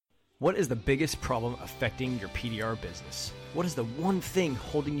What is the biggest problem affecting your PDR business? What is the one thing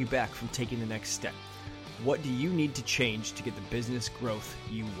holding you back from taking the next step? What do you need to change to get the business growth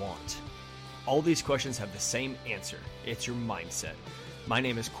you want? All these questions have the same answer. It's your mindset. My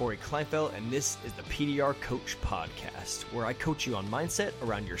name is Corey Kleinfeld, and this is the PDR Coach Podcast, where I coach you on mindset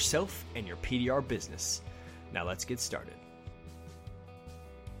around yourself and your PDR business. Now let's get started.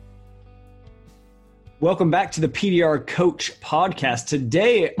 Welcome back to the PDR Coach Podcast.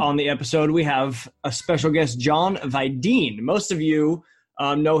 Today on the episode, we have a special guest, John Videen. Most of you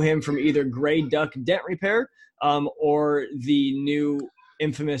know him from either Gray Duck Dent Repair or the new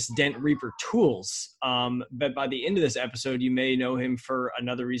infamous Dent Reaper tools. But by the end of this episode, you may know him for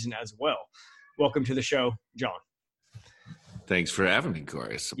another reason as well. Welcome to the show, John. Thanks for having me,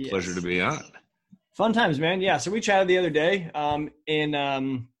 Corey. It's a pleasure to be on. Fun times, man. Yeah, so we chatted the other day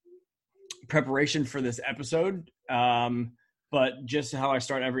in preparation for this episode. But just how I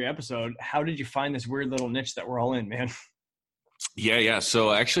start every episode, how did you find this weird little niche that we're all in, man? Yeah.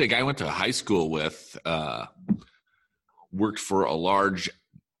 So actually a guy I went to high school with worked for a large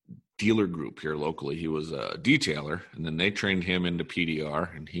dealer group here locally. He was a detailer, and then they trained him into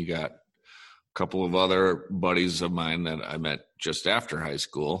PDR, and he got a couple of other buddies of mine that I met just after high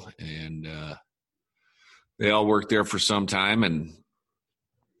school, and they all worked there for some time, and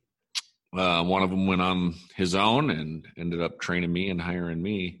one of them went on his own and ended up training me and hiring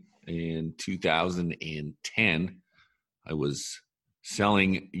me. In 2010, I was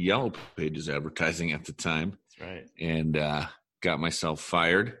selling Yellow Pages advertising at the time. That's right. And got myself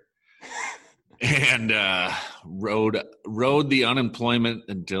fired and rode the unemployment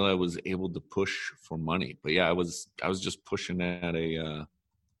until I was able to push for money. But yeah, I was just pushing at a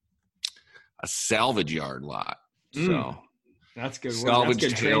salvage yard lot. So that's good. Salvage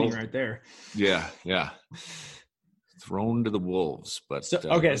that's good training right there. Yeah. Thrown to the wolves. But so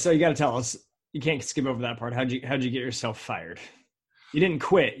you got to tell us. You can't skip over that part. How'd you get yourself fired? You didn't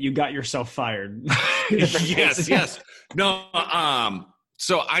quit. You got yourself fired. Yes. No.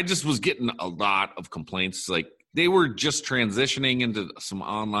 So I just was getting a lot of complaints. Like they were just transitioning into some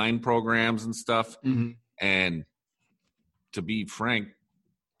online programs and stuff. Mm-hmm. And to be frank,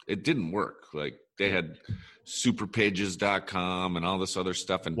 it didn't work. Like they had superpages.com and all this other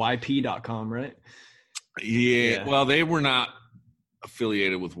stuff. And YP.com, right? Yeah. Well, they were not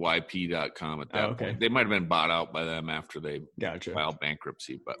affiliated with YP.com at that point. They might have been bought out by them after they filed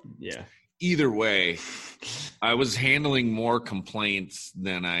bankruptcy. But either way, I was handling more complaints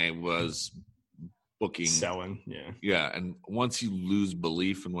than I was booking. Selling, Yeah, and once you lose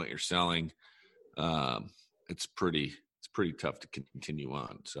belief in what you're selling, it's pretty tough to continue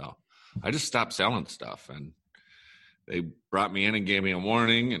on. So I just stopped selling stuff, and they brought me in and gave me a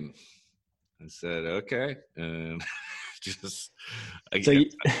warning, and I said, okay, and I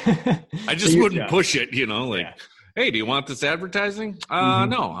just wouldn't push it, hey, do you want this advertising?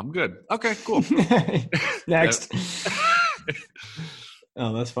 No, I'm good. Okay, cool. Next.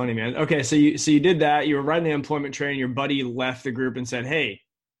 Oh, that's funny, man. Okay, so you did that. You were riding the employment train. Your buddy left the group and said, hey,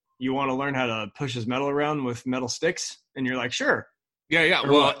 you want to learn how to push his metal around with metal sticks? And you're like, sure. Yeah.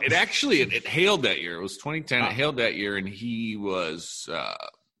 Well, it hailed that year. It was 2010. It hailed that year, and he was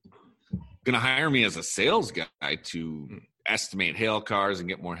going to hire me as a sales guy to estimate hail cars and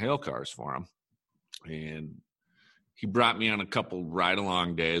get more hail cars for him. And he brought me on a couple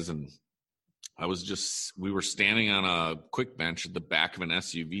ride-along days, and we were standing on a quick bench at the back of an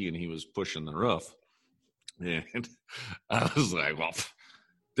SUV, and he was pushing the roof. And I was like, well,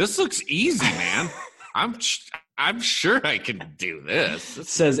 this looks easy, man. I'm sure I can do this. It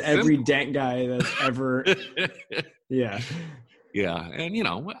says every dent guy that's ever. Yeah. Yeah.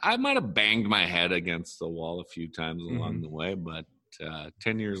 And, I might have banged my head against the wall a few times along the way, but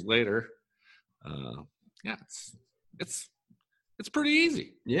 10 years later, it's pretty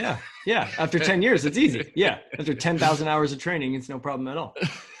easy. Yeah. After 10 years, it's easy. Yeah. After 10,000 hours of training, it's no problem at all.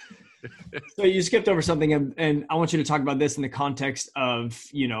 So you skipped over something, and I want you to talk about this in the context of,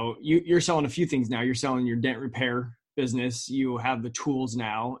 you're selling a few things now. You're selling your dent repair business. You have the tools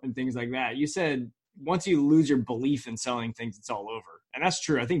now and things like that. You said once you lose your belief in selling things, it's all over. And that's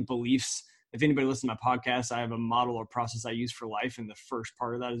true. I think beliefs, if anybody listens to my podcast, I have a model or process I use for life. And the first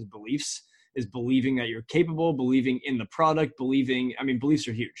part of that is beliefs, is believing that you're capable, believing in the product, beliefs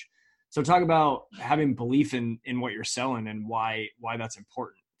are huge. So talk about having belief in what you're selling and why that's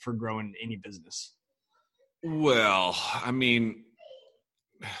important for growing any business. Well,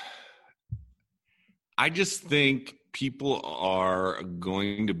 I just think people are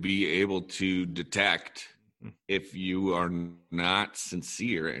going to be able to detect if you are not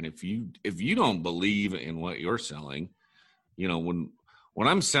sincere, and if you don't believe in what you're selling, when when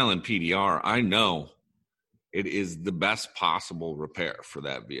I'm selling PDR, I know it is the best possible repair for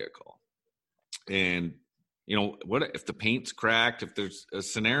that vehicle. And, you know, what if the paint's cracked, if there's a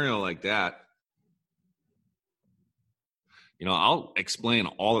scenario like that, you know, I'll explain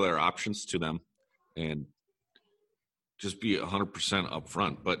all of their options to them and just be 100%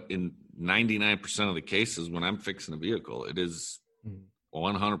 upfront. But in 99% of the cases, when I'm fixing a vehicle, it is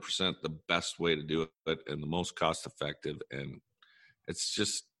 100% the best way to do it and the most cost effective. And it's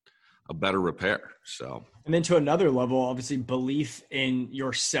just a better repair. So, and then to another level, obviously belief in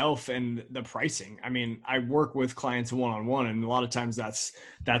yourself and the pricing. I mean, I work with clients one-on-one, and a lot of times that's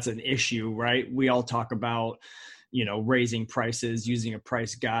an issue, right? We all talk about, you know, raising prices, using a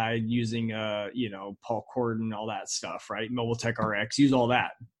price guide, using you know, Paul Corden, all that stuff, right? Mobile Tech RX, use all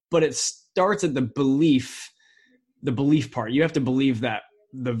that. But it starts at the belief part. You have to believe that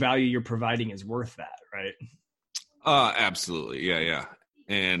the value you're providing is worth that, right? Absolutely. Yeah.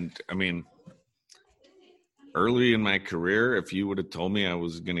 And I mean, early in my career, if you would have told me I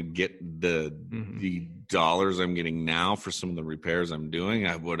was going to get the dollars I'm getting now for some of the repairs I'm doing,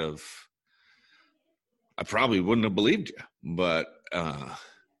 I probably wouldn't have believed you. But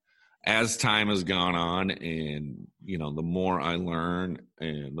as time has gone on, and you know, the more I learn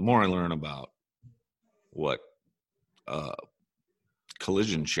about what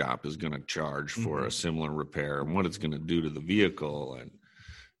collision shop is going to charge for a similar repair and what it's going to do to the vehicle and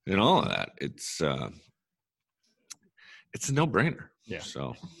all of that, it's a no-brainer. Yeah.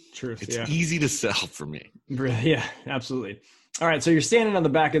 So Truth. it's easy to sell for me. Yeah, absolutely. All right. So you're standing on the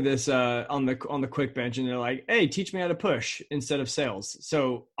back of this, on the quick bench, and they're like, hey, teach me how to push instead of sales.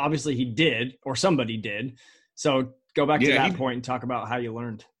 So obviously he did, or somebody did. So go back to that point and talk about how you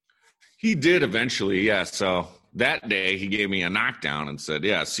learned. He did eventually. Yeah. So that day he gave me a knockdown and said,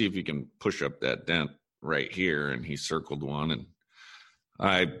 yeah, see if you can push up that dent right here. And he circled one, and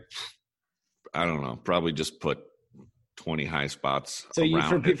I don't know, probably just put 20 high spots. So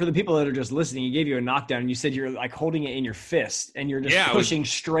for the people that are just listening, he gave you a knockdown, and you said you're like holding it in your fist and you're just pushing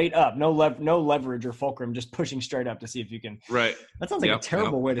straight up. No leverage or fulcrum, just pushing straight up to see if you can. Right. That sounds like a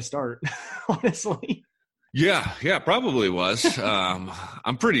terrible way to start, honestly. Yeah, probably was.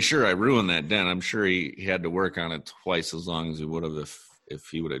 I'm pretty sure I ruined that dent. I'm sure he had to work on it twice as long as he would have if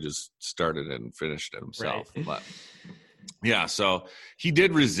he would have just started it and finished it himself. Right. But yeah, so he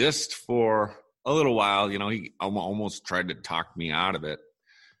did resist for a little while. You know, he almost tried to talk me out of it,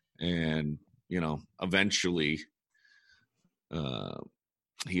 and you know, eventually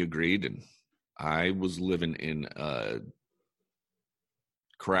he agreed, and I was living in a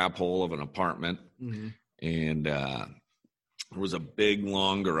crap hole of an apartment. And there was a big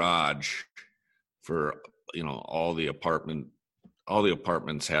long garage for, you know, all the apartments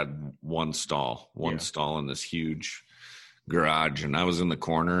had one stall in this huge garage. And I was in the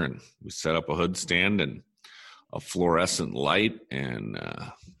corner, and we set up a hood stand and a fluorescent light. And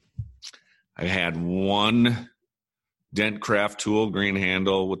I had one dent craft tool, green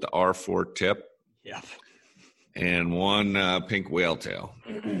handle with the R4 tip. Yep. And one pink whale tail.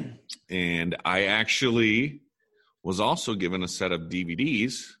 And I actually was also given a set of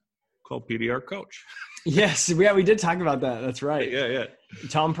DVDs called PDR Coach. Yes, yeah, we did talk about that. That's right. Yeah.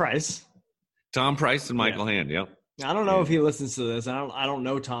 Tom Price and Michael Hand. Yep. I don't know if he listens to this. I don't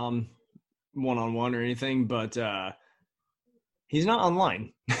know Tom one-on-one or anything, but he's not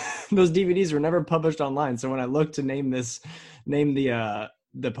online. Those DVDs were never published online. So when I looked to name the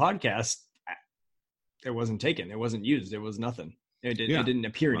podcast, it wasn't taken. It wasn't used. It was nothing. It didn't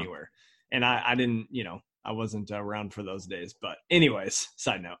appear anywhere. And I didn't, you know, I wasn't around for those days. But anyways,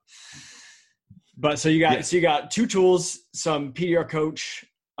 side note. But so you got two tools, some PDR Coach,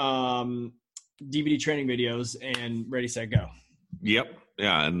 DVD training videos, and ready, set, go. Yep.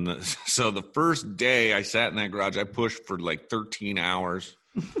 Yeah. And so the first day I sat in that garage, I pushed for like 13 hours,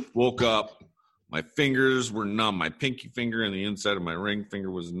 woke up, my fingers were numb. My pinky finger and the inside of my ring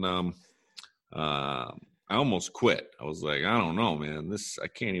finger was numb. I almost quit. I was like, I don't know, man. I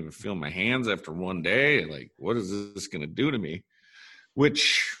can't even feel my hands after one day. Like, what is this going to do to me?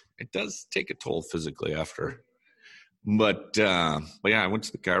 Which it does take a toll physically after. But yeah, I went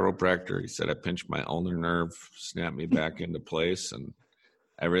to the chiropractor. He said I pinched my ulnar nerve, snapped me back into place, and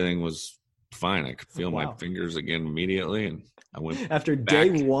everything was fine. I could feel my fingers again immediately, and I went after back.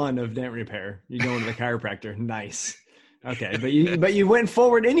 Day one of dent repair. You go into the chiropractor. Nice. Okay, but you went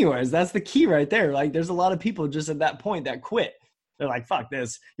forward anyways. That's the key right there. Like, there's a lot of people just at that point that quit. They're like, fuck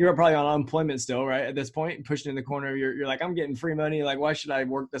this. You're probably on unemployment still, right? At this point, pushing in the corner, you're like, I'm getting free money. Like, why should I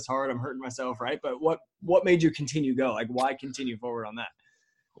work this hard? I'm hurting myself, right? But what made you continue go? Like, why continue forward on that?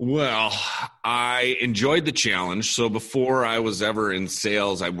 Well, I enjoyed the challenge. So before I was ever in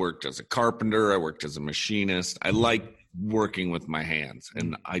sales, I worked as a carpenter. I worked as a machinist. I like working with my hands,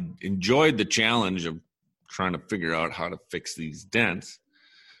 and I enjoyed the challenge of trying to figure out how to fix these dents.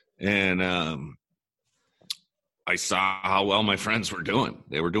 And I saw how well my friends were doing.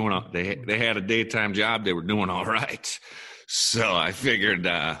 They were doing, they had a daytime job. They were doing all right. So I figured,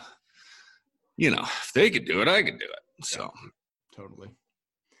 if they could do it, I could do it. So totally.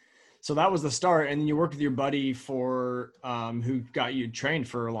 So that was the start. And then you worked with your buddy for, who got you trained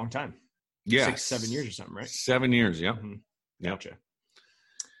for a long time. Yeah. 6-7 years or something, right? 7 years. Yeah. Mm-hmm. Gotcha.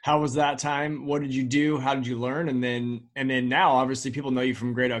 How was that time? What did you do? How did you learn? And then now, obviously, people know you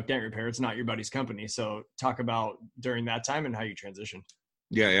from Great Oak Dent Repair. It's not your buddy's company. So talk about during that time and how you transitioned.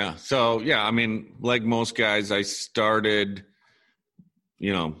 Yeah. So, I mean, like most guys, I started,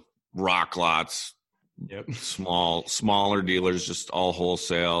 rock lots, smaller dealers, just all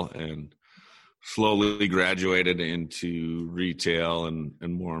wholesale, and slowly graduated into retail and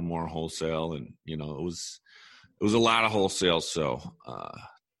more wholesale. And, it was a lot of wholesale. So,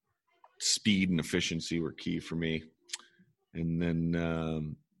 speed and efficiency were key for me. And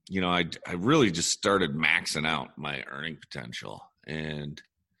then, I really just started maxing out my earning potential and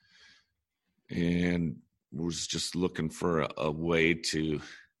was just looking for a way to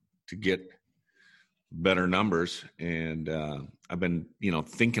get better numbers. And I've been,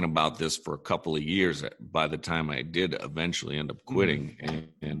 thinking about this for a couple of years by the time I did eventually end up quitting.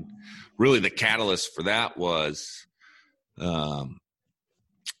 And really the catalyst for that was,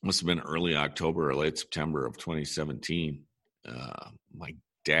 must have been early October or late September of 2017. My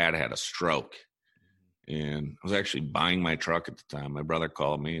dad had a stroke, and I was actually buying my truck at the time. My brother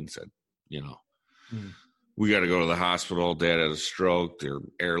called me and said, we got to go to the hospital. Dad had a stroke. They're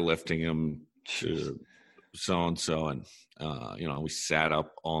airlifting him to so-and-so. And, we sat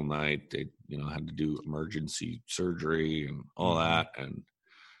up all night. They, had to do emergency surgery and all that. And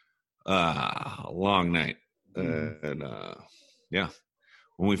a long night.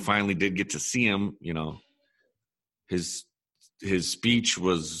 When we finally did get to see him, his speech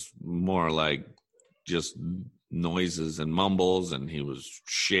was more like just noises and mumbles, and he was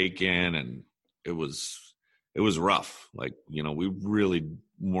shaking, and it was rough. Like, we really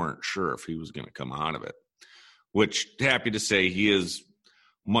weren't sure if he was going to come out of it, which, happy to say, he is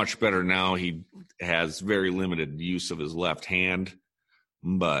much better now. He has very limited use of his left hand,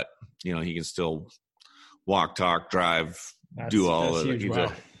 but, he can still walk, talk, drive, do all of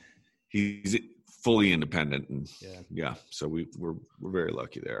it. He's fully independent, and so we're very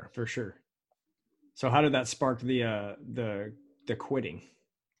lucky there for sure. So how did that spark the quitting?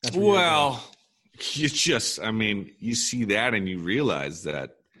 Well, you see that and you realize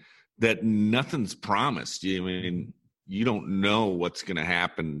that nothing's promised. You don't know what's going to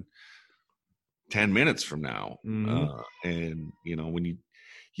happen 10 minutes from now. And when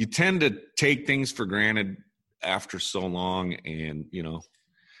you tend to take things for granted after so long, and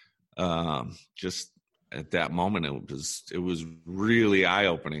just at that moment it was really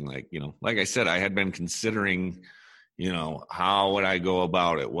eye-opening. Like I said, I had been considering, how would I go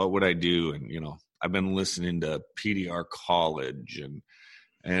about it, what would I do? And I've been listening to PDR College,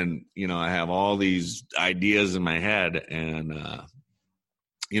 and I have all these ideas in my head, and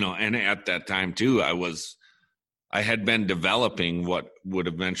and at that time too, I had been developing what would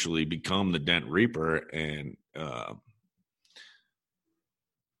eventually become the Dent Reaper, and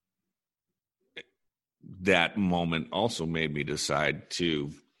that moment also made me decide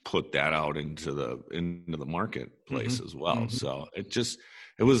to put that out into the marketplace as well. So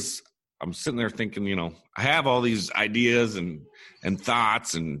I'm sitting there thinking, I have all these ideas and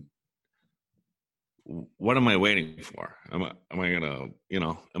thoughts, and what am I waiting for? Am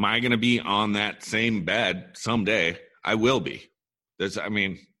I gonna be on that same bed someday? I will be.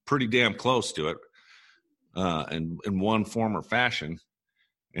 Pretty damn close to it, in one form or fashion.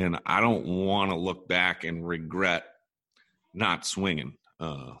 And I don't want to look back and regret not swinging.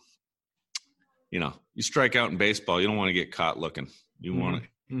 You strike out in baseball, you don't want to get caught looking. You want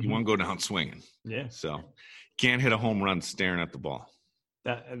to go down swinging. Yeah. So you can't hit a home run staring at the ball.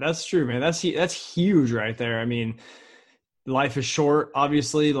 That's true, man. That's huge right there. Life is short,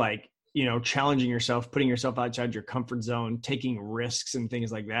 obviously. Challenging yourself, putting yourself outside your comfort zone, taking risks and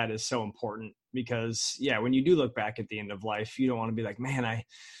things like that is so important, because when you do look back at the end of life, you don't want to be like, man, I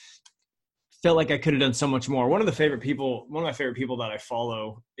felt like I could have done so much more. One of my favorite people that I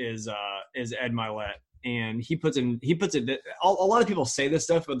follow is Ed Milet. And he puts it, a lot of people say this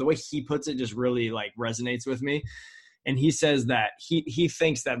stuff, but the way he puts it just really resonates with me. And he says that he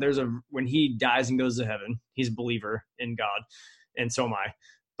thinks that when he dies and goes to heaven, he's a believer in God. And so am I.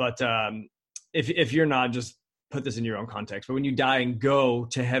 But if you're not, just put this in your own context. But when you die and go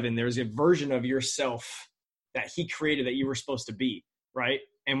to heaven, there's a version of yourself that he created that you were supposed to be, right?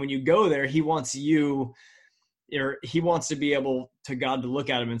 And when you go there, he wants you, or he wants to be able to God to look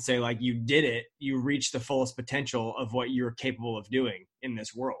at him and say, like, you did it. You reached the fullest potential of what you're capable of doing in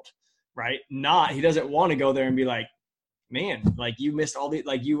this world, right? Not, he doesn't want to go there and be like, man, like you missed all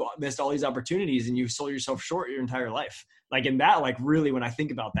these opportunities and you sold yourself short your entire life. Like, in that, like, really, when I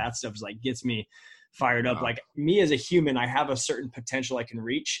think about that stuff, is like gets me fired up. Like, me as a human, I have a certain potential I can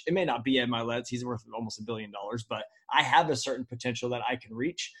reach. It may not be Ed Milet's, he's worth almost $1 billion, but I have a certain potential that I can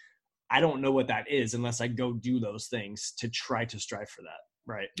reach. I don't know what that is unless I go do those things to try to strive for that.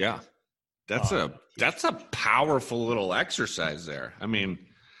 Right. Yeah. That's a powerful little exercise there. I mean,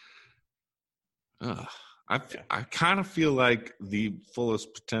 I kind of feel like the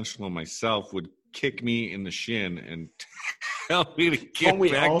fullest potential of myself would kick me in the shin and tell me to get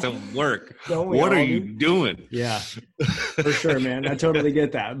back to work. What are you doing? Yeah, for sure, man. I totally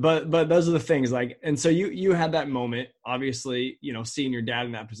get that. But those are the things, like, and so you had that moment, obviously, you know, seeing your dad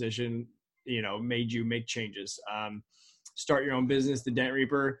in that position, you know, made you make changes. Start your own business, the Dent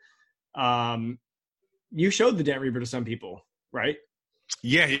Reaper. You showed the Dent Reaper to some people, right?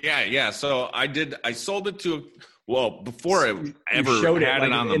 Yeah. So I sold it to, well, before I ever had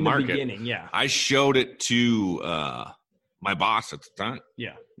it on the market, yeah. I showed it to my boss at the time.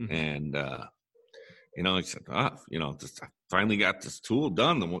 Yeah. Mm-hmm. And, you know, he said, I finally got this tool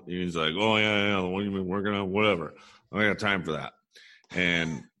done. He's like, oh, yeah, what have you been working on? Whatever. I don't got time for that.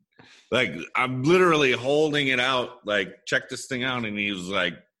 And, like, I'm literally holding it out, like, check this thing out. And he was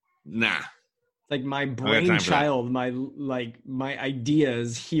like, nah. Like, my brainchild, my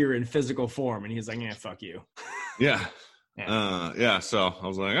ideas here in physical form. And he's like, yeah, fuck you. Yeah. Yeah. So I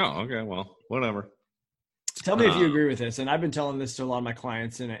was like, oh, okay, well, whatever. Tell me if you agree with this. And I've been telling this to a lot of my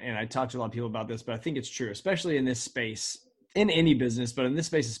clients, and I talk to a lot of people about this, but I think it's true, especially in this space, in any business, but in this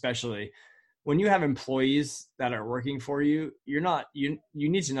space especially. When you have employees that are working for you, you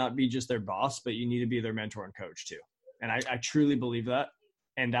need to not be just their boss, but you need to be their mentor and coach too. And I truly believe that.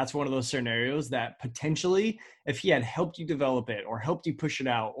 And that's one of those scenarios that potentially, if he had helped you develop it or helped you push it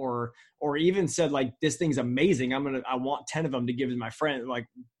out, or even said, like, this thing's amazing, I want 10 of them to give to my friend, like,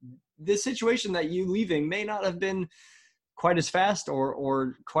 this situation that you leaving may not have been quite as fast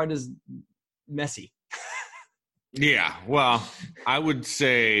or quite as messy. Yeah. Well, I would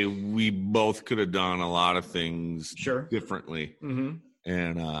say we both could have done a lot of things differently. Mm-hmm.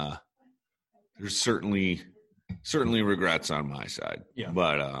 And there's certainly regrets on my side. Yeah.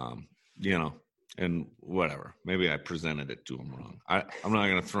 But, you know, and whatever. Maybe I presented it to him wrong. I'm not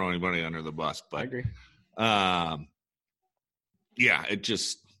going to throw anybody under the bus, but I agree. Yeah, it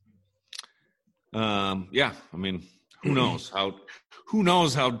just, yeah, I mean, who knows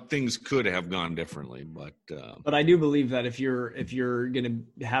how things could have gone differently, but I do believe that if you're going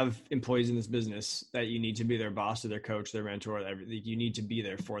to have employees in this business, that you need to be their boss or their coach, their mentor, everything. You need to be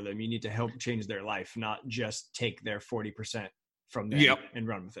there for them. You need to help change their life, not just take their 40% from them and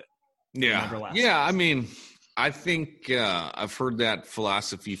run with it. Yeah. Yeah. I mean, I think I've heard that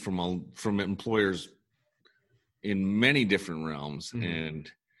philosophy from employers in many different realms,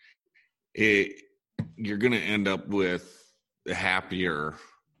 and you're going to end up with happier,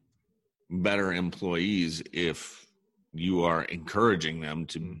 better employees if you are encouraging them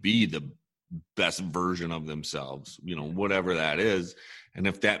to be the best version of themselves, you know, whatever that is. And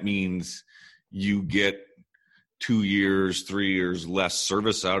if that means you get 2 years, 3 years less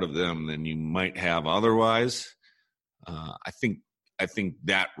service out of them than you might have otherwise, I think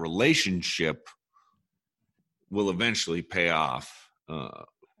that relationship will eventually pay off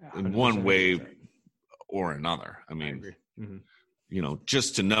in one way or another. I mean, you know,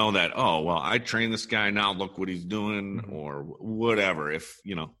 just to know that, oh, well, I trained this guy, now look what he's doing, or whatever. If,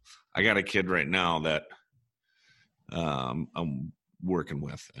 you know, I got a kid right now that I'm working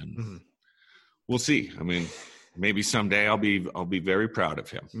with, and we'll see. I mean, maybe someday I'll be very proud of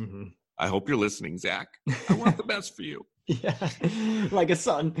him. I hope you're listening, Zach. I want the best for you. Yeah, like a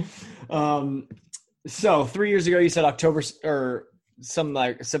son. So 3 years ago, you said October or something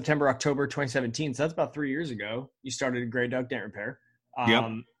like September, October 2017. So that's about 3 years ago. You started Gray Duck Dent Repair.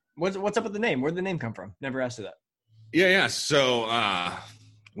 What's up with the name? Where'd the name come from? Never asked you that. Yeah. So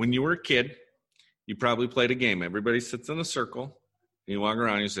when you were a kid, you probably played a game. Everybody sits in a circle. You walk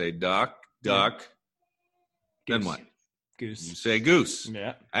around and you say, duck, duck. Yeah. Then what? Goose. You say goose.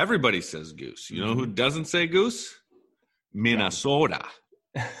 Yeah. Everybody says goose. You know who doesn't say goose? Minnesota.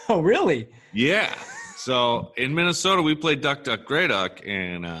 Oh, really? Yeah. So in Minnesota, we play duck, duck, gray duck,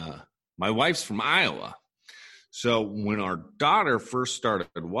 and my wife's from Iowa. So when our daughter first started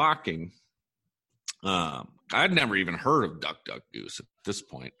walking, I'd never even heard of Duck Duck Goose at this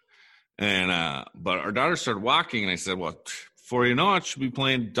point. And but our daughter started walking, and I said, well, before you know it, she'll be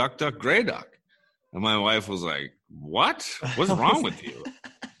playing Duck Duck Gray Duck. And my wife was like, what? What's wrong with you?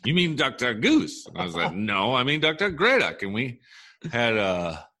 You mean Duck Duck Goose? And I was like, no, I mean Duck Duck Gray Duck. And we had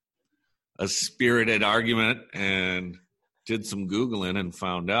a spirited argument and did some Googling and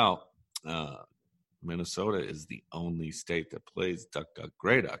found out Minnesota is the only state that plays Duck Duck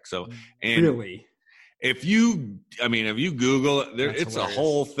Gray Duck. So, and really, if you Google it, it's hilarious. A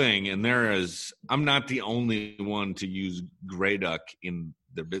whole thing. And I'm not the only one to use Gray Duck in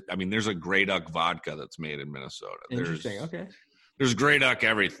there's a Gray Duck vodka that's made in Minnesota. Interesting. Okay. There's Gray Duck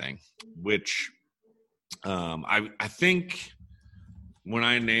everything, which I think when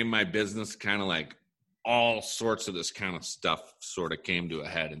I named my business, kind of like all sorts of this kind of stuff sort of came to a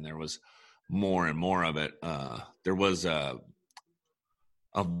head, and there was more and more of it. There was a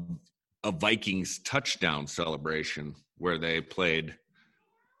Vikings touchdown celebration where they played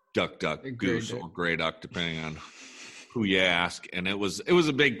Duck Duck Goose or Gray Duck, depending on who you ask. And it was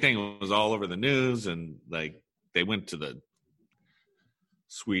a big thing. It was all over the news, and like they went to the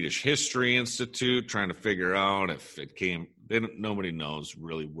Swedish History Institute trying to figure out if it came. Nobody knows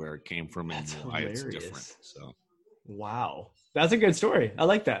really where it came from and why it's different. So, wow, that's a good story. I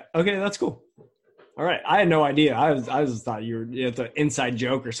like that. Okay, that's cool. All right, I had no idea. I just thought it's an inside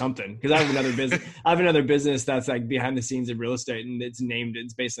joke or something, because I have another business. I have another business that's like behind the scenes of real estate, and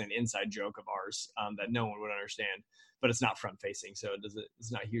it's basically an inside joke of ours that no one would understand, but it's not front facing, so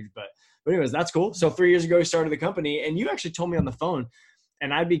it's not huge. But anyways, that's cool. So 3 years ago, you started the company, and you actually told me on the phone.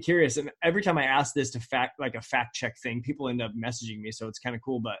 And I'd be curious. And every time I ask this to a fact check thing, people end up messaging me. So it's kind of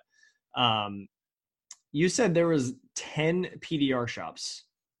cool. But you said there was 10 PDR shops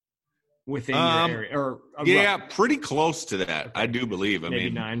within your area. Pretty close to that. Okay. I do believe.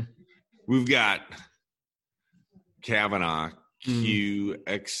 Maybe 9. We've got Kavanaugh, Q,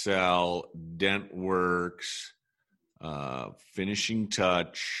 XL, Dentworks, Finishing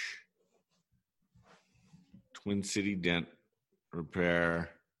Touch, Twin City Dent Repair.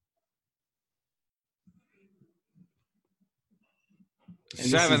 And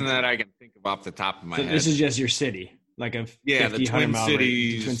 7 that I can think of off the top of my head. This is just your city, like a 50, the Twin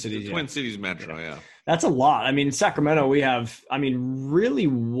Cities, the Twin Cities Metro. Yeah, that's a lot. I mean, in Sacramento, we have, really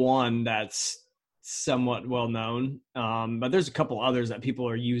one that's somewhat well known, but there's a couple others that people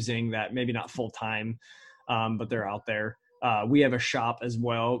are using that maybe not full time, but they're out there. We have a shop as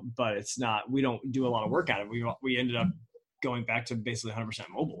well, but it's not. We don't do a lot of work at it. We ended up going back to basically 100%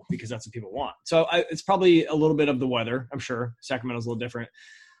 mobile because that's what people want. So it's probably a little bit of the weather. I'm sure Sacramento's a little different,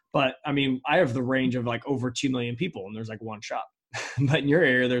 but I have the range of like over 2 million people, and there's like one shop. But in your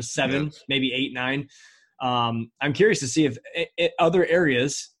area, there's 7, maybe 8, 9. I'm curious to see if other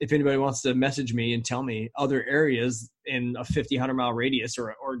areas, if anybody wants to message me and tell me other areas in a 50, 100-mile radius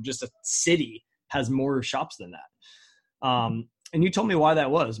or just a city has more shops than that. And you told me why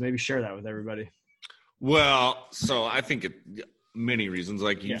that was. Maybe share that with everybody. Well, so I think many reasons,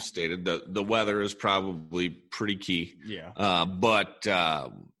 like you stated, the weather is probably pretty key. Yeah. But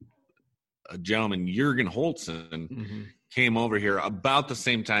a gentleman, Jurgen Holtzen, came over here about the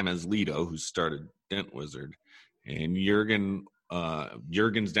same time as Lido, who started Dent Wizard, and Jurgen's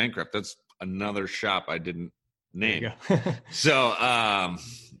Dentcraft. That's another shop I didn't name. So,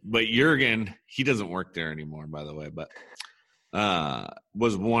 but Jurgen, he doesn't work there anymore, by the way, but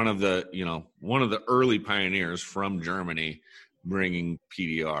was one of the early pioneers from Germany bringing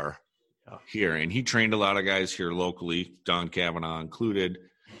PDR here, and he trained a lot of guys here locally, Don Kavanaugh included,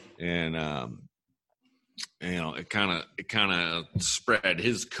 and it kind of spread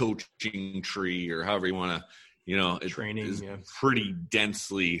his coaching tree, or however you want to, training is pretty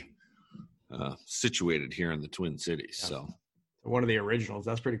densely situated here in the Twin Cities. So one of the originals.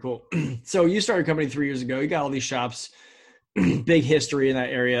 That's pretty cool. So you started a company 3 years ago. You got all these shops. Big history in that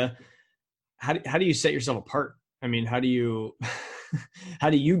area. How do you set yourself apart? I mean, how do you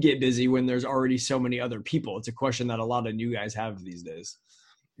get busy when there's already so many other people? It's a question that a lot of new guys have these days.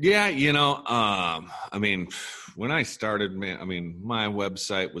 Yeah, when I started, my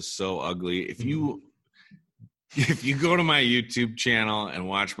website was so ugly. If you go to my YouTube channel and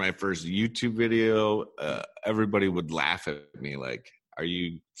watch my first YouTube video, everybody would laugh at me like, "Are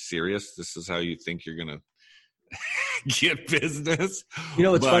you serious? This is how you think you're gonna get business?"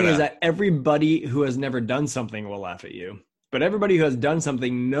 What's funny is that everybody who has never done something will laugh at you, but everybody who has done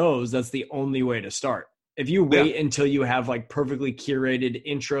something knows that's the only way to start. If you wait until you have like perfectly curated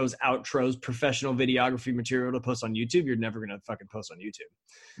intros, outros, professional videography material to post on YouTube, you're never going to fucking post on YouTube.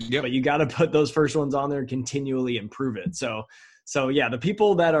 Yep. But you got to put those first ones on there and continually improve it. So yeah, the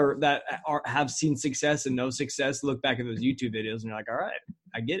people that have seen success and no success look back at those YouTube videos and you're like, all right,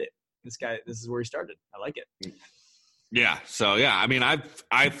 I get it. This is where he started. I like it. Yeah. So yeah, I mean,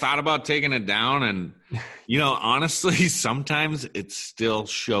 I've thought about taking it down, and honestly, sometimes it still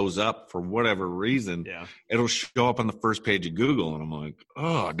shows up for whatever reason. Yeah. It'll show up on the first page of Google, and I'm like,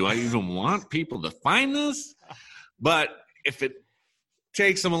 oh, do I even want people to find this? But if it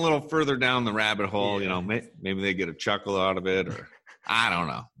takes them a little further down the rabbit hole, maybe they get a chuckle out of it, or I don't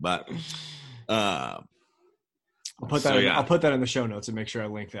know. But I'll put that in the show notes and make sure I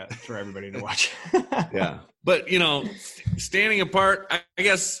link that for everybody to watch. Yeah. But, standing apart, I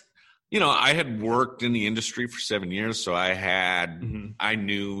guess, I had worked in the industry for 7 years. So I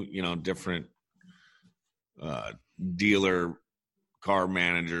knew, different dealer, car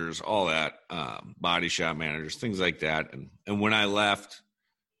managers, all that, body shop managers, things like that. And when I left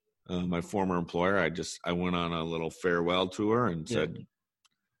my former employer, I went on a little farewell tour and said,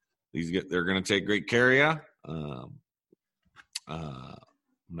 they're going to take great care of you.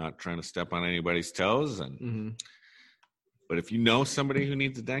 I'm not trying to step on anybody's toes, but if you know somebody who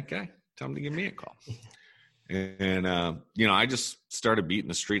needs a dent guy, tell them to give me a call. And I just started beating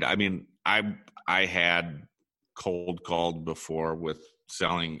the street. I mean, I had cold called before with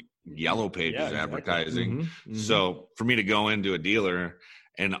selling Yellow Pages advertising. So for me to go into a dealer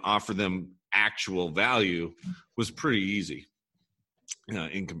and offer them actual value was pretty easy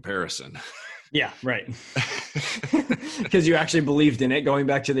in comparison. Yeah, right. Because you actually believed in it, going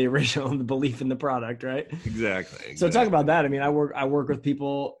back to the original, the belief in the product, right? Exactly. So talk about that. I mean, I work with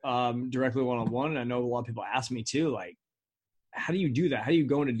people directly one-on-one, and I know a lot of people ask me too, like, how do you do that? How do you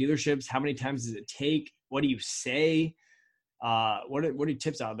go into dealerships? How many times does it take? What do you say? What are your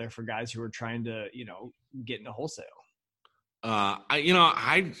tips out there for guys who are trying to, get into wholesale?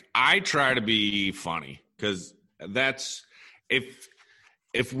 I try to be funny, because that's if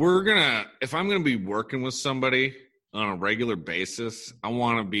I'm gonna be working with somebody on a regular basis, I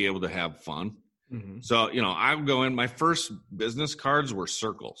want to be able to have fun. So I would go in. My first business cards were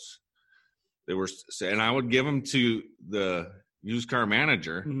circles. And I would give them to the used car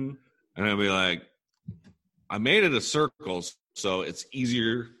manager, and I'd be like, I made it a circle, so it's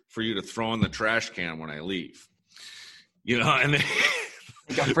easier for you to throw in the trash can when I leave. And they'd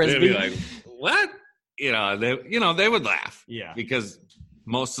be like, what? They would laugh. Yeah. Because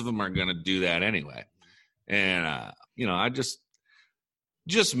most of them are going to do that anyway. And, I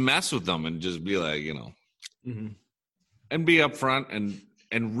just mess with them and just be like, and be upfront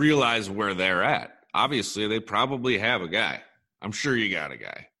and realize where they're at. Obviously, they probably have a guy. I'm sure you got a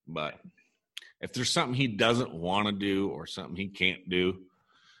guy. But if there's something he doesn't want to do or something he can't do,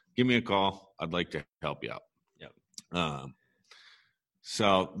 give me a call. I'd like to help you out. Yep.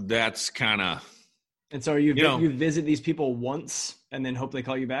 So that's kind of. And so you visit these people once and then hope they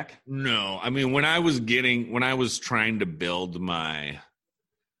call you back? No. I mean, when I was trying to build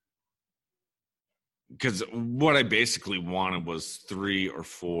because what I basically wanted was 3 or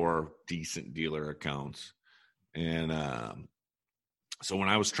 4 decent dealer accounts. And so when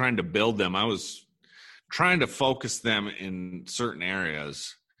I was trying to build them, I was trying to focus them in certain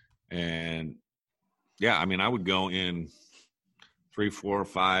areas. And yeah, I mean, I would go in 3, 4,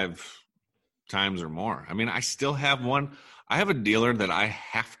 5 times or more. I mean, I still have one. I have a dealer that I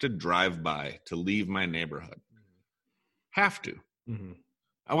have to drive by to leave my neighborhood. Have to.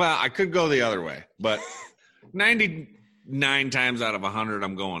 Well, I could go the other way, but 99 times out of 100,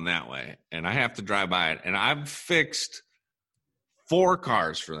 I'm going that way, and I have to drive by it. And I've fixed 4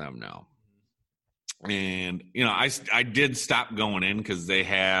 cars for them now. And, I did stop going in because they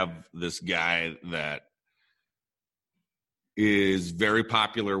have this guy that is very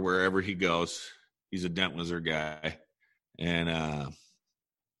popular wherever he goes. He's a Dent Wizard guy. And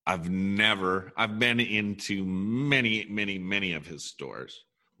I've been into many, many, many of his stores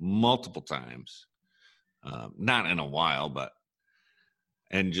multiple times. Not in a while,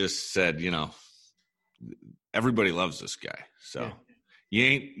 and just said, everybody loves this guy. So you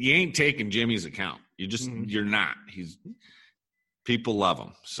ain't taking Jimmy's account. You're not. People love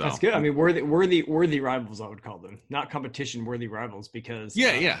him. So that's good. I mean, worthy rivals, I would call them, not competition, worthy rivals, because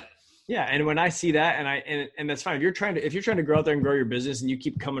yeah. And when I see that, and that's fine. If you're trying to grow out there and grow your business, and you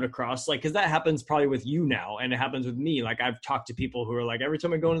keep coming across, like, because that happens probably with you now, and it happens with me. Like, I've talked to people who are like, every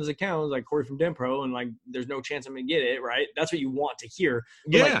time I go into this account, it's like Corey from Dent Pro, and like, there's no chance I'm gonna get it. Right? That's what you want to hear.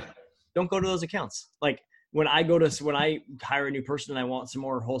 But like, don't go to those accounts. Like, when I hire a new person and I want some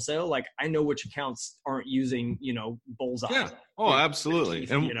more wholesale, like I know which accounts aren't using, bullseye. Yeah. Oh, absolutely.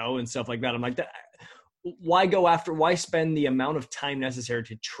 Teeth, and stuff like that. I'm like, why spend the amount of time necessary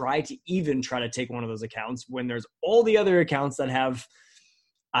to try to take one of those accounts when there's all the other accounts that have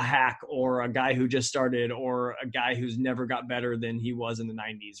a hack or a guy who just started or a guy who's never got better than he was in the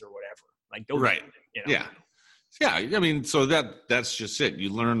 90s or whatever. Like, go right. Yeah. Yeah. I mean, so that's just it. You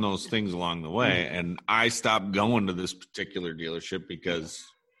learn those things along the way. Mm-hmm. And I stopped going to this particular dealership because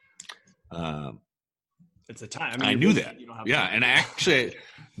it's a time. I knew that. Yeah. And actually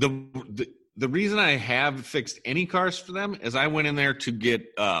the reason I have fixed any cars for them is I went in there to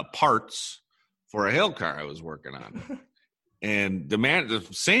get parts for a hail car I was working on. And the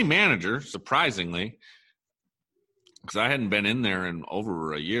same manager, surprisingly, because I hadn't been in there in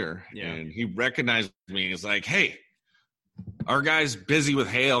over a year, and he recognized me. He's like, "Hey, our guy's busy with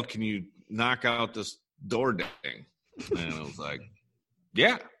hail. Can you knock out this door ding?" And I was like,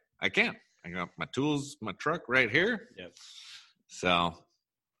 "Yeah, I can. I got my tools, my truck right here." Yep. So,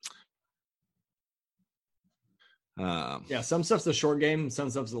 some stuff's the short game, some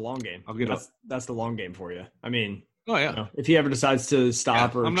stuff's the long game. That's the long game for you. I mean. Oh yeah. If he ever decides to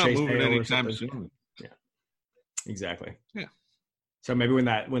stop or I'm not chase moving hail anytime or soon. Yeah. Exactly. Yeah. So maybe when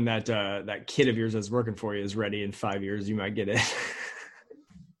that kid of yours that's working for you is ready in 5 years, you might get it.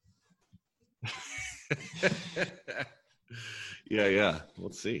 Yeah.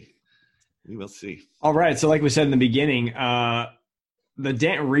 We'll see. We will see. All right. So like we said in the beginning, the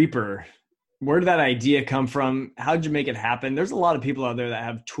Dent Reaper, where did that idea come from? How did you make it happen? There's a lot of people out there that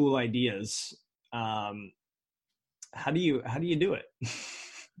have tool ideas. How do you do it?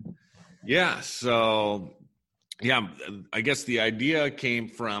 Yeah. So, I guess the idea came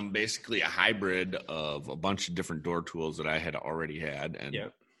from basically a hybrid of a bunch of different door tools that I had already had.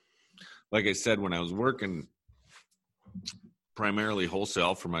 And like I said, when I was working primarily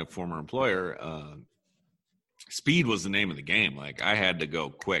wholesale for my former employer, speed was the name of the game. Like I had to go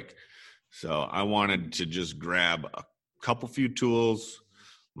quick. So I wanted to just grab a few tools,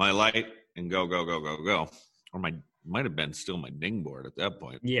 my light, and go. Or might have been still my ding board at that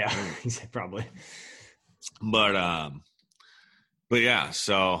point. Yeah, probably. But yeah,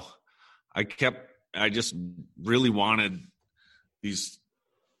 so I just really wanted these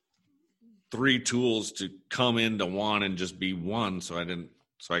 3 tools to come into one and just be one. So I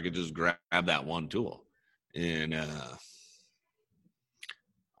could just grab that one tool. And,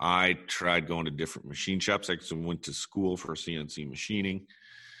 I tried going to different machine shops. I went to school for CNC machining.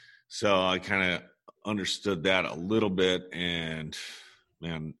 So I kind of understood that a little bit, and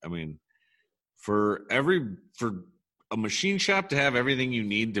man, I mean, for a machine shop to have everything you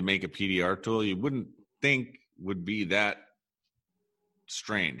need to make a PDR tool, you wouldn't think would be that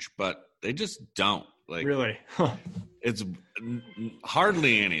strange, but they just don't. Like, really? It's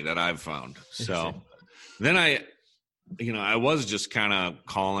hardly any that I've found. So then I was just kind of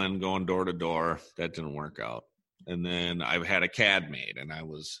going door to door. That didn't work out. And then I had a CAD made, and I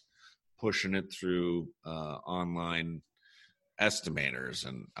was pushing it through online estimators,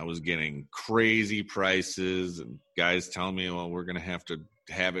 and I was getting crazy prices, and guys telling me, well, we're going to have to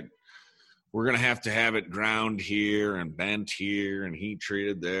have it ground here and bent here and heat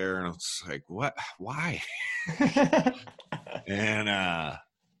treated there. And it's like, what, why? And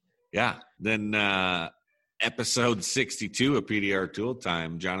then episode 62 of PDR Tool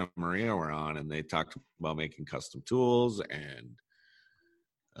Time, John and Maria were on, and they talked about making custom tools and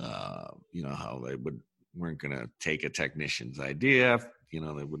how they weren't going to take a technician's idea. They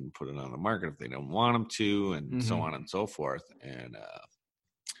wouldn't put it on the market if they don't want them to, and so on and so forth. And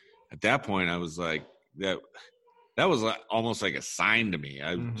at that point, I was like, that was almost like a sign to me.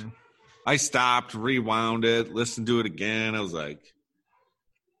 I stopped, rewound it, listened to it again. I was like,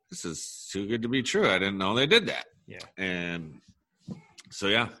 this is too good to be true. I didn't know they did that. Yeah. And so,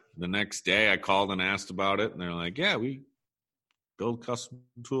 the next day I called and asked about it, and they're like, yeah, we build custom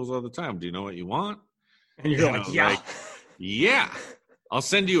tools all the time. Do you know what you want? And you're like, yeah. Yeah, I'll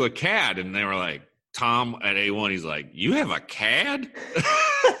send you a CAD. And they were like, Tom at A1, he's like, you have a CAD?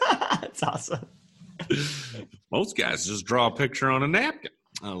 That's awesome. Most guys just draw a picture on a napkin.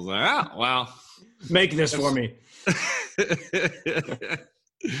 I was like, well. Make this for me.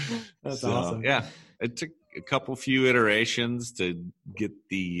 That's awesome. Yeah, it took a few iterations to get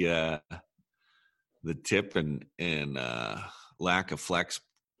the tip and lack of flex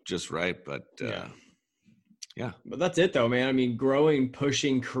just right, but yeah. But that's it though, man. I mean, growing,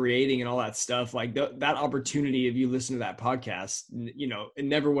 pushing, creating, and all that stuff, like that opportunity, if you listen to that podcast, it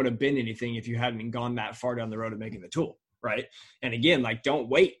never would have been anything if you hadn't gone that far down the road of making the tool, right? And again, like, don't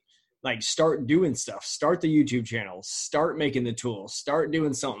wait. Like, start doing stuff, start the YouTube channel, start making the tools, start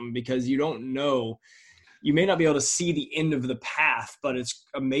doing something, because you don't know, you may not be able to see the end of the path, but it's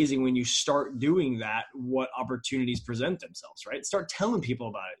amazing when you start doing that, what opportunities present themselves, right? Start telling people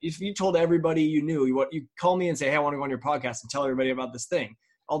about it. If you told everybody you knew, you call me and say, hey, I want to go on your podcast and tell everybody about this thing.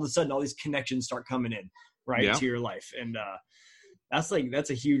 All of a sudden, all these connections start coming in, right, to your life. And that's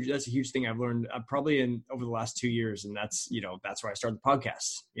a huge thing I've learned probably over the last 2 years. And that's where I started the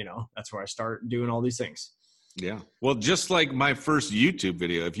podcast. That's where I start doing all these things. Yeah. Well, just like my first YouTube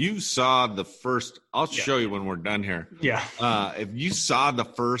video, if you saw the first, I'll show you when we're done here. Yeah. If you saw the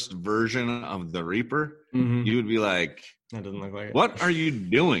first version of the Reaper, you would be like, that doesn't look like it. What are you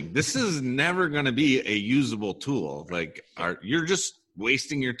doing? This is never going to be a usable tool. Like, you're just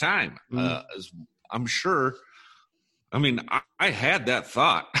wasting your time. I'm sure. I mean, I had that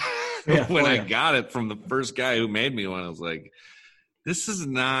thought when I got it from the first guy who made me one. I was like, this is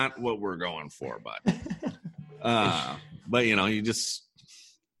not what we're going for, bud. But you just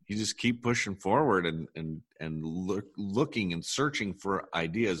keep pushing forward and looking and searching for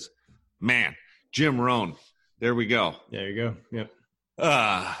ideas. Man, Jim Rohn, there we go. There you go. Yep.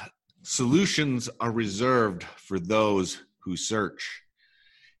 Solutions are reserved for those who search.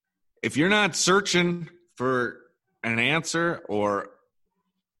 If you're not searching for an answer or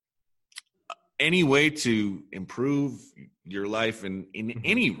any way to improve your life in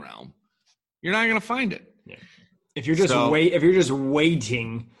any realm, you're not going to find it. Yeah. If you're just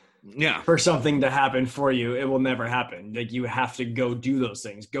waiting for something to happen for you, it will never happen. Like, you have to go do those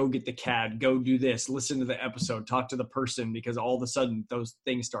things. Go get the CAD, go do this, listen to the episode, talk to the person, because all of a sudden those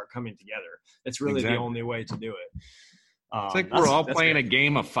things start coming together. It's really the only way to do it. It's like we're all playing a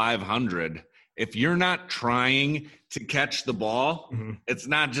game of 500. If you're not trying to catch the ball, it's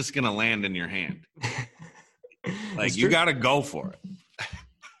not just going to land in your hand. Like, you got to go for it.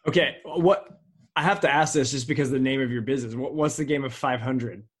 Okay. I have to ask this just because of the name of your business. What's the game of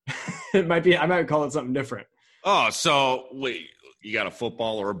 500? I might call it something different. Oh, so wait, you got a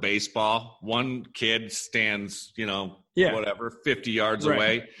football or a baseball. One kid stands, 50 yards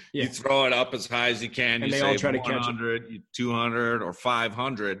away. Yeah. You throw it up as high as you can. And you they all try to catch it. 200 or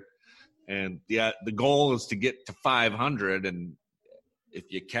 500. And the goal is to get to 500. And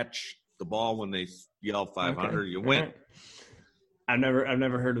if you catch the ball when they yell 500, you win. Right. I've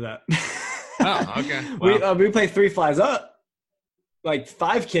never heard of that. Oh, okay. Well, we play 3 flies up. Like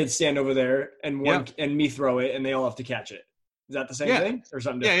 5 kids stand over there and and me throw it, and they all have to catch it. Is that the same thing or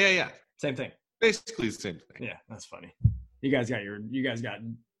something different? Yeah. Same thing. Basically the same thing. Yeah, that's funny. You guys got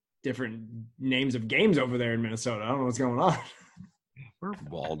different names of games over there in Minnesota. I don't know what's going on. We're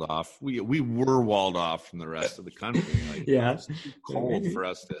walled off. We were walled off from the rest of the country. Like, it's too cold for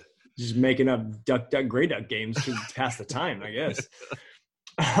us to just making up duck gray duck games to pass the time, I guess.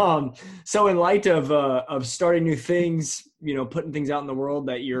 So in light of starting new things, putting things out in the world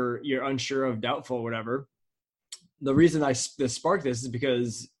that you're unsure of, doubtful, whatever, the reason I sparked this is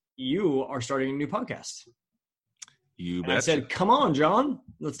because you are starting a new podcast. You bet. I said, come on, John,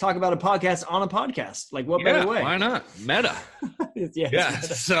 let's talk about a podcast on a podcast. Like, what better way? Why not? Meta.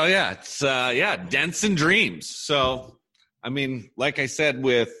 So it's Dents and Dreams. So, I mean, like I said,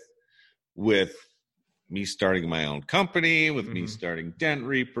 with me starting my own company, with me starting Dent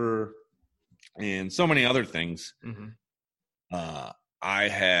Reaper, and so many other things, I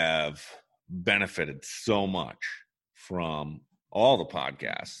have benefited so much from all the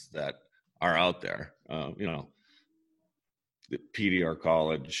podcasts that are out there. The PDR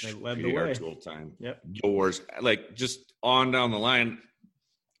College, PDR Tool Time, yours, like just on down the line.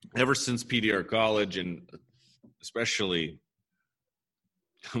 Ever since PDR College, and especially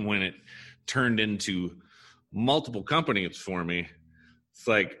when it turned into multiple companies for me, it's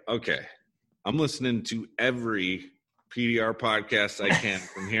like, okay, I'm listening to every PDR podcast I can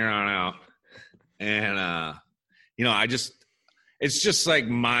from here on out. And, it's just like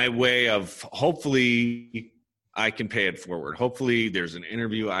my way of, hopefully I can pay it forward. Hopefully there's an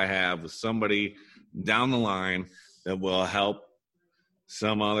interview I have with somebody down the line that will help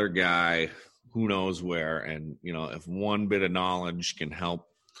some other guy who knows where. And, if one bit of knowledge can help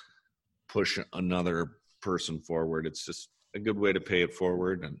push another person forward, it's just a good way to pay it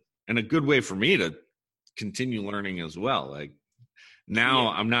forward, and a good way for me to continue learning as well. Like,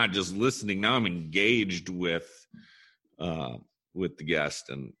 now I'm not just listening, now I'm engaged with the guest,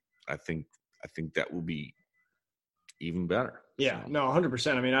 and I think that will be even better. Yeah, no,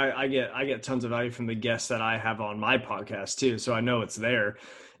 100%. I mean, I get tons of value from the guests that I have on my podcast too, so I know it's there.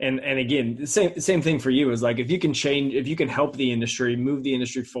 And again, the same thing for you is like, if you can help the industry, move the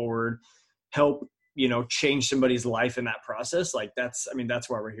industry forward, help change somebody's life in that process, like that's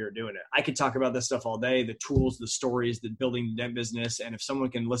why we're here doing it. I could talk about this stuff all day, the tools, the stories, the building the dent business. And if someone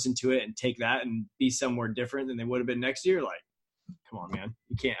can listen to it and take that and be somewhere different than they would have been next year, like, come on, man,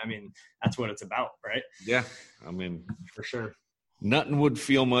 you can't, that's what it's about. Right. Yeah. For sure. Nothing would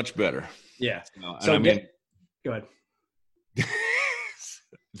feel much better. Yeah. So go ahead.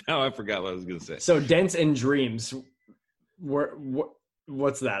 Now I forgot what I was going to say. So Dents and Dreams,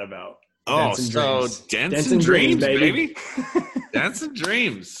 what's that about? Dents and Dreams, baby. Dents and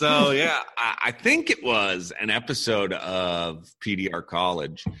Dreams. So yeah, I think it was an episode of PDR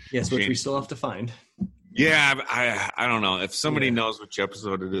College. Yes, which we still have to find. Yeah, I don't know. If somebody knows which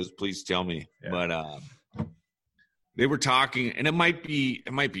episode it is, please tell me. Yeah. But they were talking, and it might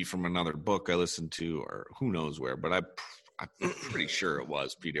be from another book I listened to, or who knows where. But I'm pretty sure it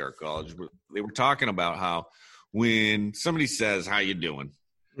was PDR College. They were talking about how when somebody says, "How you doing?"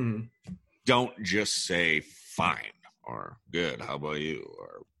 Mm-hmm. Don't just say fine or good. How about you?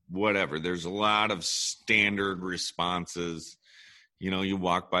 Or whatever. There's a lot of standard responses. You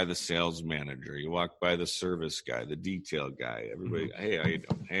walk by the sales manager, you walk by the service guy, the detail guy, everybody, mm-hmm. Hey, how you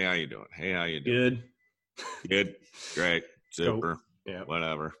doing? Hey, how you doing? Hey, how you doing? Good. Great. Super. Yeah.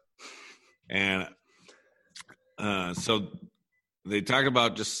 Whatever. And so they talk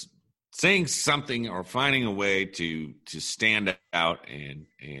about just saying something or finding a way to stand out and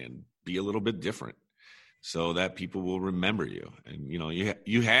be a little bit different so that people will remember you. And,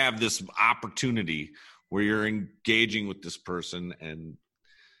 you have this opportunity where you're engaging with this person, and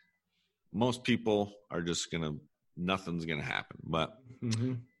most people are just nothing's going to happen. But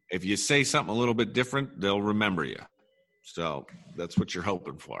mm-hmm. if you say something a little bit different, they'll remember you. So that's what you're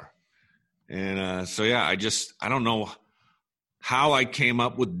hoping for. And so, yeah, I don't know how I came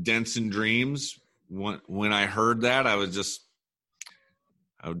up with Dents and Dreams. When I heard that,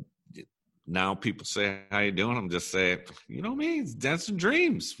 now people say, how you doing? I'm just saying, me, it's Dents and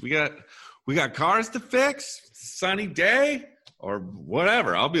Dreams. We got cars to fix, sunny day, or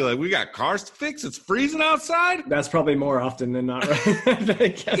whatever. I'll be like, we got cars to fix. It's freezing outside. That's probably more often than not, right? I'm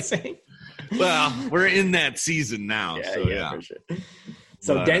guessing. Well, we're in that season now. Yeah. For sure.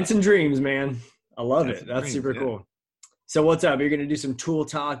 So Dents and Dreams, man. I love it. That's super cool. So what's up? You're going to do some tool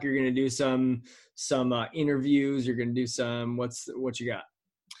talk. You're going to do some interviews. You're going to do some, what you got?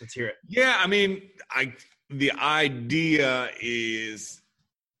 Let's hear it. Yeah. The idea is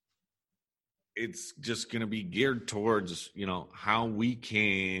it's just going to be geared towards, how we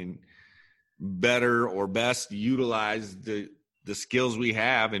can better or best utilize the skills we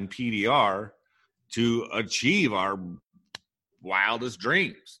have in PDR to achieve our wildest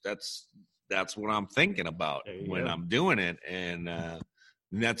dreams. That's what I'm thinking about when I'm doing it. And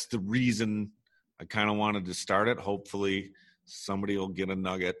that's the reason I kind of wanted to start it. Hopefully somebody will get a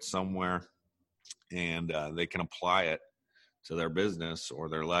nugget somewhere and they can apply it to their business or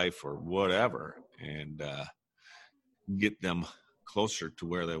their life or whatever, and get them closer to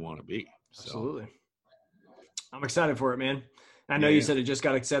where they want to be. Absolutely. I'm excited for it, man. I know you said it just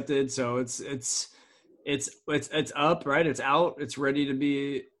got accepted, so it's up, right? It's out. It's ready to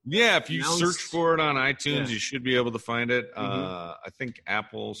be. Yeah, if you announced. Search for it on iTunes, you should be able to find it. Mm-hmm. I think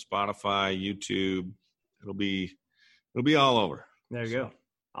Apple, Spotify, YouTube, it'll be all over. There you go.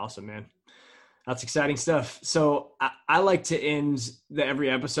 Awesome, man. That's exciting stuff. So I like to end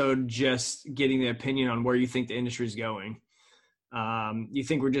every episode just getting the opinion on where you think the industry is going. You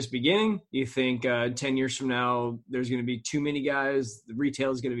think we're just beginning? You think 10 years from now there's going to be too many guys? The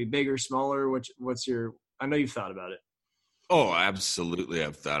retail is going to be bigger, smaller? What's your? I know you've thought about it. Oh, absolutely,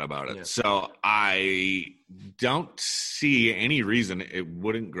 I've thought about it. Yeah. So I don't see any reason it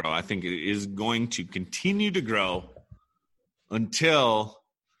wouldn't grow. I think it is going to continue to grow until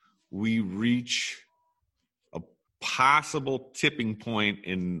we reach a possible tipping point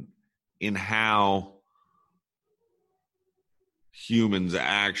in how humans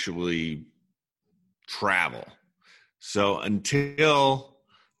actually travel. So until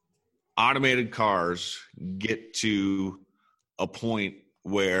automated cars get to a point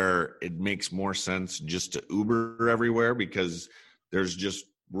where it makes more sense just to Uber everywhere because there's just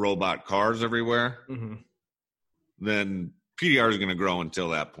robot cars everywhere, mm-hmm. then PDR is going to grow until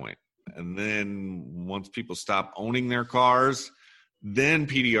that point. And then once people stop owning their cars, then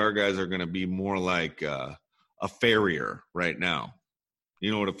PDR guys are going to be more like a farrier right now.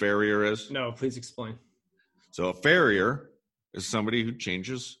 You know what a farrier is? No, please explain. So a farrier is somebody who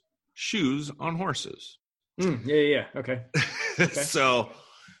changes shoes on horses. Yeah. Okay. So,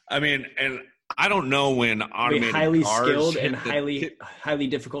 and I don't know when automated highly cars skilled and highly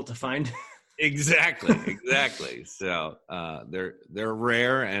difficult to find. Exactly. So they're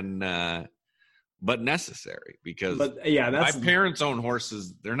rare, and but necessary because but yeah, my parents own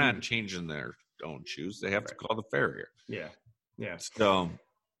horses. They're not changing their own shoes. They have to call the farrier. Yeah. Yeah.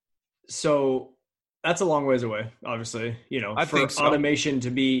 So that's a long ways away, obviously, I for think so. automation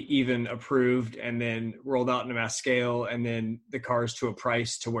to be even approved and then rolled out in a mass scale, and then the cars to a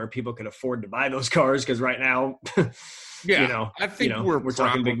price to where people could afford to buy those cars. Cause right now, I think we're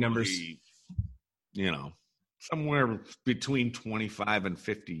talking big numbers, somewhere between 25 and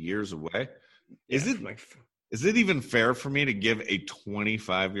 50 years away. Yeah, is it even fair for me to give a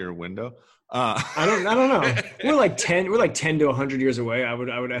 25-year window? I don't know. We're like 10 to 100 years away. I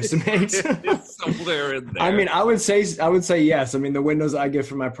would estimate. Somewhere in there. I mean, I would say yes. I mean, the windows I get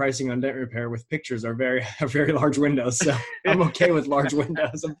for my pricing on dent repair with pictures are very large windows. So I'm okay with large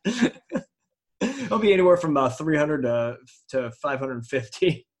windows. It'll be anywhere from 300 to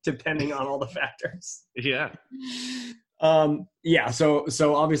 550, depending on all the factors. Yeah.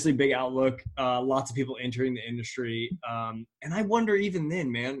 So obviously big outlook, lots of people entering the industry. And I wonder even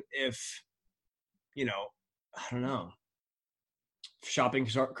then, man, if, I don't know, if shopping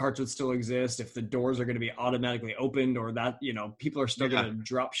carts would still exist, if the doors are going to be automatically opened, or that, people are still going to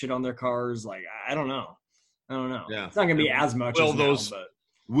drop shit on their cars. Like, I don't know. Yeah. It's not going to be as much as now, but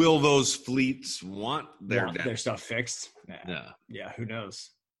will those fleets want their stuff fixed? Yeah. Who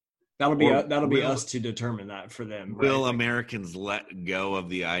knows? That'll be us to determine that for them. Will Americans let go of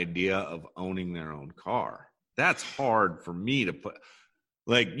the idea of owning their own car? That's hard for me to put.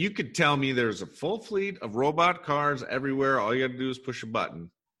 Like, you could tell me there's a full fleet of robot cars everywhere. All you got to do is push a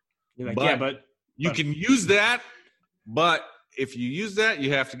button. You're like, but you can use that. But if you use that,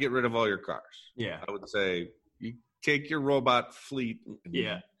 you have to get rid of all your cars. Yeah. I would say you take your robot fleet.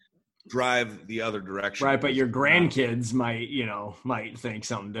 And drive the other direction. Right. But your grandkids might think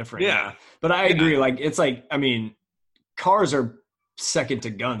something different. Yeah. But I agree. Like, it's like, I mean, cars are second to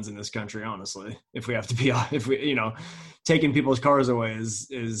guns in this country, honestly. If we have to be, taking people's cars away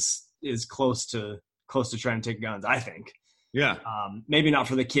is close to trying to take guns, I think. Yeah. Maybe not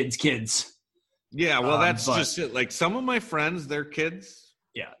for the kids. Yeah. Well, that's just it. Like, some of my friends, their kids.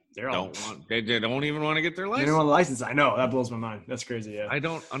 Yeah. They don't even want to get their license. They don't want a license. I know. That blows my mind. That's crazy. Yeah. I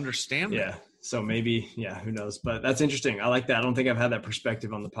don't understand that. Yeah. So maybe, who knows? But that's interesting. I like that. I don't think I've had that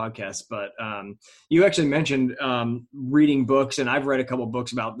perspective on the podcast. But you actually mentioned reading books, and I've read a couple of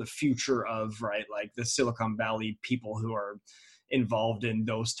books about the future of, like the Silicon Valley people who are involved in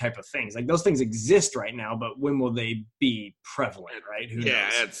those type of things. Like, those things exist right now, but when will they be prevalent, right? Who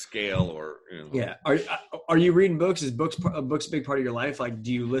knows? At scale or. Yeah. Are you reading books? Is books a big part of your life? Like,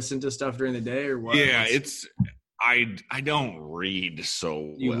 do you listen to stuff during the day or what? Yeah, I don't read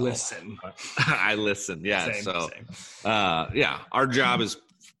so you well. Listen. I listen. Yeah. Same. Our job is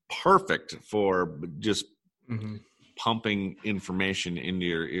perfect for just pumping information into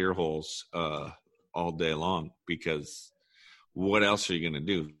your ear holes all day long, because what else are you going to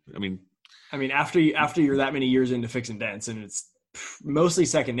do? I mean, after you're that many years into fixing dents, and it's mostly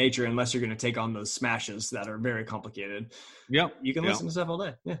second nature, unless you're going to take on those smashes that are very complicated. Yep. You can listen to stuff all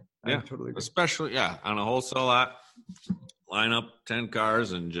day. Yeah. I totally agree. Especially, on a wholesale lot, line up 10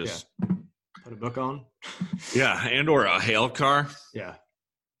 cars and just put a book on. And or a hail car. Yeah.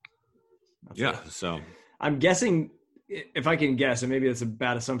 So I'm guessing, if I can guess, and maybe that's a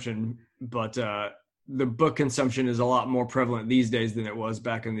bad assumption, but the book consumption is a lot more prevalent these days than it was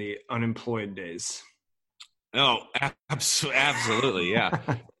back in the unemployed days. Oh, absolutely. Yeah.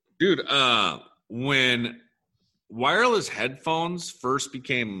 Dude, when wireless headphones first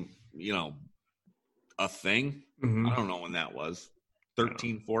became, a thing, I don't know when that was,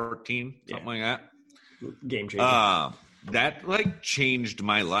 13, 14, something like that. Game changer. That like changed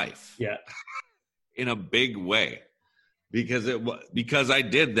my life. Yeah. In a big way. Because I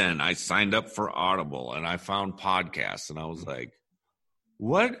did then. I signed up for Audible and I found podcasts, and I was like,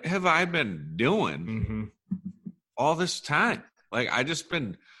 what have I been doing all this time? Like, I just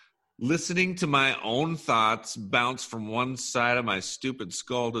been listening to my own thoughts bounce from one side of my stupid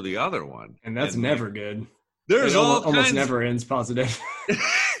skull to the other one. And that's never good. There's almost never ends positive.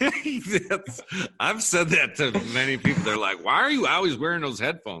 I've said that to many people. They're like, why are you always wearing those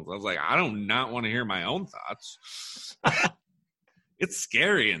headphones? I was like, I don't not want to hear my own thoughts. It's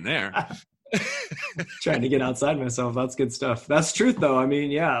scary in there. Trying to get outside myself. That's good stuff. That's truth though. I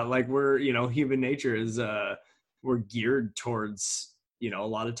mean, like we're, human nature is, we're geared towards, a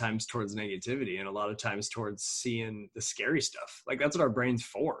lot of times towards negativity, and a lot of times towards seeing the scary stuff. Like, that's what our brain's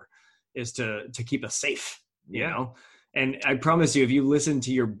for, is to keep us safe, you know? And I promise you, if you listen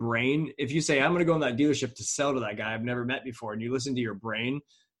to your brain, if you say, I'm going to go in that dealership to sell to that guy I've never met before, and you listen to your brain,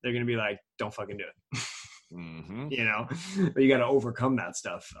 they're going to be like, don't fucking do it. Mm-hmm. You know, but you got to overcome that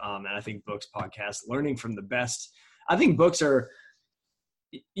stuff. And I think books, podcasts, learning from the best. I think books are,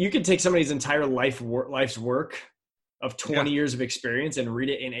 you could take somebody's entire life's work of 20 years of experience and read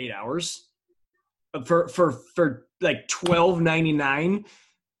it in 8 hours for like $12.99.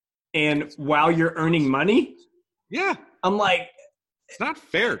 And while you're earning money. Yeah. I'm like, it's not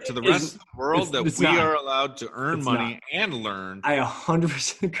fair to the rest of the world that we are allowed to earn money and learn. I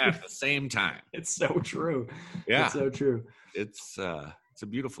 100% agree. At the same time. It's so true. Yeah. It's so true. It's a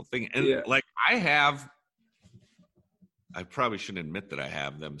beautiful thing. And like I probably shouldn't admit that I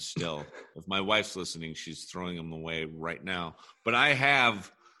have them still. If my wife's listening, she's throwing them away right now. But I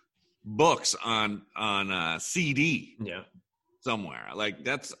have books on CD somewhere. Like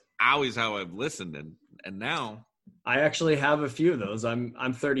that's always how I've listened. And now I actually have a few of those.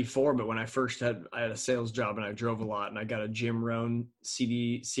 I'm 34, but when I had a sales job and I drove a lot, and I got a Jim Rohn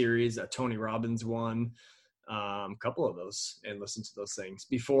CD series, a Tony Robbins one, a couple of those, and listen to those things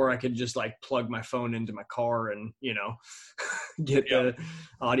before I could just like plug my phone into my car and, you know, get the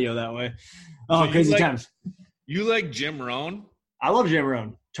audio that way. Oh, so crazy times. You like Jim Rohn? I love Jim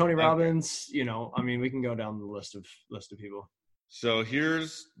Rohn. Tony Robbins, you know, I mean, we can go down the list of people. So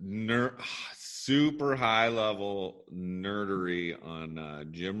here's super high level nerdery on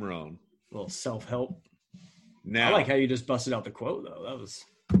Jim Rohn. A little self-help. Now, I like how you just busted out the quote though. That was.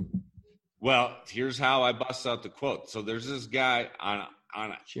 Well, here's how I bust out the quote. So there's this guy on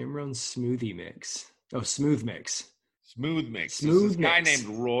a Jim Rohn smoothie mix. Oh, smooth mix. Smooth mix. Smooth this guy named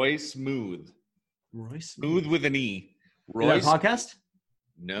Roy Smooth. Roy Smooth with an E. Roy. Is that a podcast?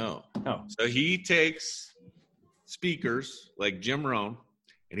 No. Oh. So he takes speakers like Jim Rohn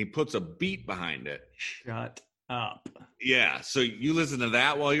and he puts a beat behind it. Shut up. Yeah. So you listen to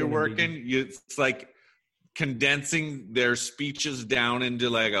that while you're working. It's like condensing their speeches down into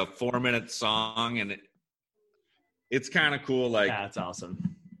like a 4-minute song, and it's kind of cool. Like that's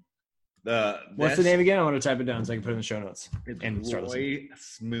awesome. What's the name again? I want to type it down so I can put it in the show notes. And start Roy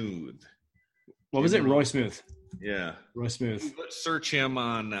Smooth. What was it? Roy Smooth. Yeah. Roy Smooth. Search him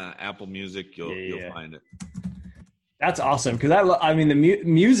on Apple Music. You'll find it. That's awesome. Cause I mean, the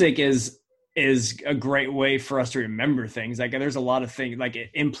music is a great way for us to remember things. Like there's a lot of things, like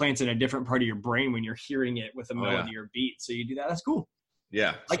it implants in a different part of your brain when you're hearing it with a melody or beat. So you do that. That's cool.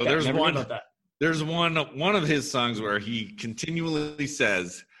 Yeah. Like so there's one about that. There's one of his songs where he continually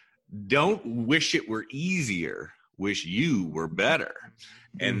says, "Don't wish it were easier, wish you were better."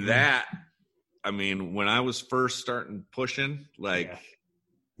 And that, I mean, when I was first starting pushing, like,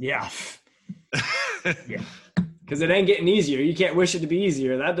 yeah. Because it ain't getting easier. You can't wish it to be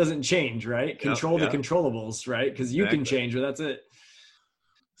easier. That doesn't change, right? Control the controllables, right? Because you can change it. That's it.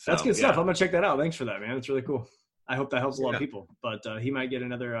 That's good stuff. I'm going to check that out. Thanks for that, man. It's really cool. I hope that helps a lot of people. But he might get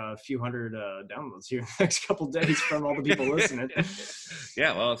another few hundred downloads here in the next couple of days from all the people listening.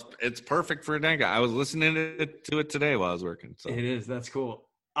 Yeah, well, it's perfect for a dang guy. I was listening to it today while I was working. So. It is. That's cool.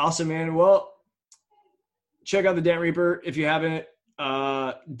 Awesome, man. Well, check out the Dent Reaper if you haven't.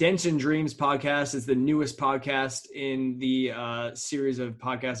 Dents and Dreams podcast is the newest podcast in the series of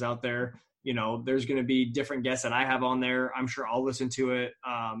podcasts out there. You know, there's going to be different guests that I have on there. I'm sure I'll listen to it.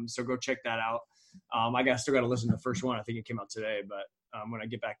 So go check that out. I still got to listen to the first one. I think it came out today, but when I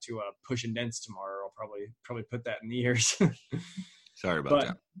get back to pushing Dents tomorrow, I'll probably put that in the ears. Sorry about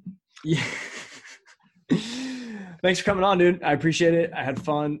that. Yeah. Thanks for coming on, dude. I appreciate it. I had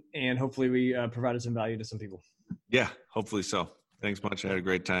fun, and hopefully we provided some value to some people. Yeah, hopefully so. Thanks much. I had a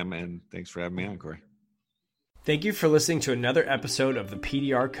great time, and thanks for having me on, Corey. Thank you for listening to another episode of the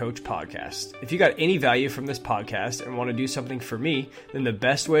PDR Coach Podcast. If you got any value from this podcast and want to do something for me, then the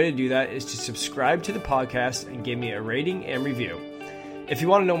best way to do that is to subscribe to the podcast and give me a rating and review. If you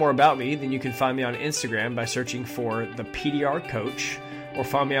want to know more about me, then you can find me on Instagram by searching for the PDR Coach, or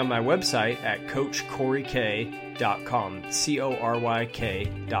find me on my website at coachcoreyk.com,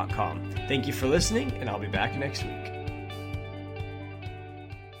 CORYK.com. Thank you for listening, and I'll be back next week.